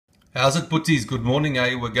How's it, butties? Good morning,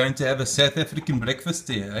 eh? We're going to have a South African breakfast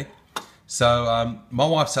here, eh? So, my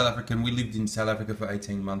wife's South African. We lived in South Africa for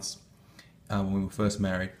 18 months when we were first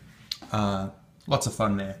married. Lots of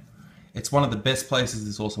fun there. It's one of the best places.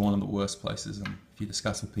 It's also one of the worst places. And if you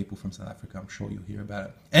discuss with people from South Africa, I'm sure you'll hear about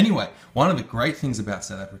it. Anyway, one of the great things about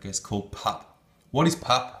South Africa is called pap. What is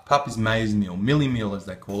pap? Pap is maize meal, millie meal as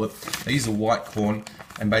they call it. They use a white corn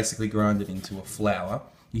and basically grind it into a flour.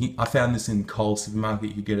 I found this in Coles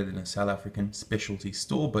supermarket. You get it in a South African specialty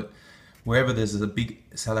store, but wherever there's a big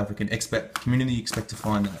South African expat community, you expect to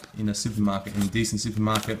find it in a supermarket, in a decent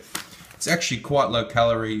supermarket. It's actually quite low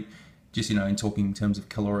calorie, just, in talking in terms of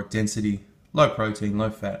caloric density, low protein, low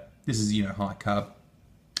fat. This is, high carb.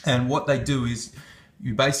 And what they do is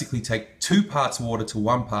you basically take 2 parts water to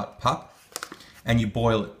 1 part pap and you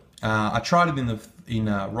boil it. I tried it in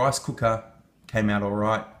a rice cooker, came out all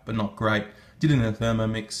right, but not great. Did it in a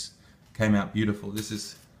thermomix, came out beautiful. This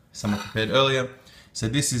is some I prepared earlier. So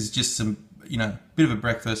this is just some, bit of a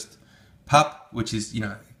breakfast. Pap, which is,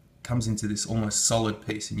 comes into this almost solid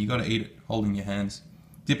piece, and you got to eat it holding your hands.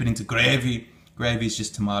 Dip it into gravy. Gravy is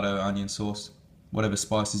just tomato, onion sauce, whatever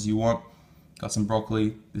spices you want. Got some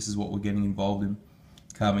broccoli. This is what we're getting involved in.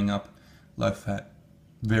 Carving up, low fat,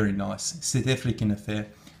 very nice. South African affair.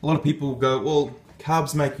 A lot of people go, well,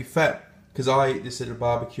 carbs make you fat because I eat this at a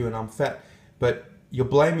barbecue and I'm fat. But you're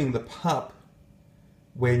blaming the pap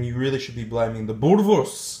when you really should be blaming the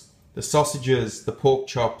boerewors, the sausages, the pork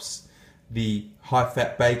chops, the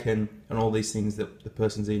high-fat bacon, and all these things that the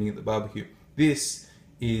person's eating at the barbecue. This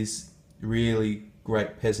is really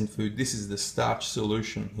great peasant food. This is the starch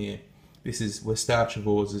solution here. We're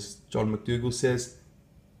starchivores, as John McDougall says.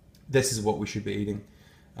 This is what we should be eating.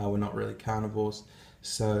 We're not really carnivores.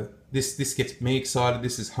 So this gets me excited.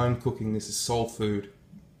 This is home cooking. This is soul food.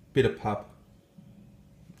 Bit of pap.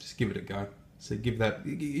 Just give it a go. So give that,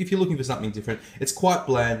 if you're looking for something different. It's quite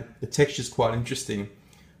bland, the texture's quite interesting,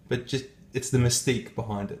 but just it's the mystique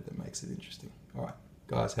behind it that makes it interesting. Alright,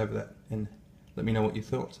 guys, have that and let me know what your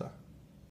thoughts are.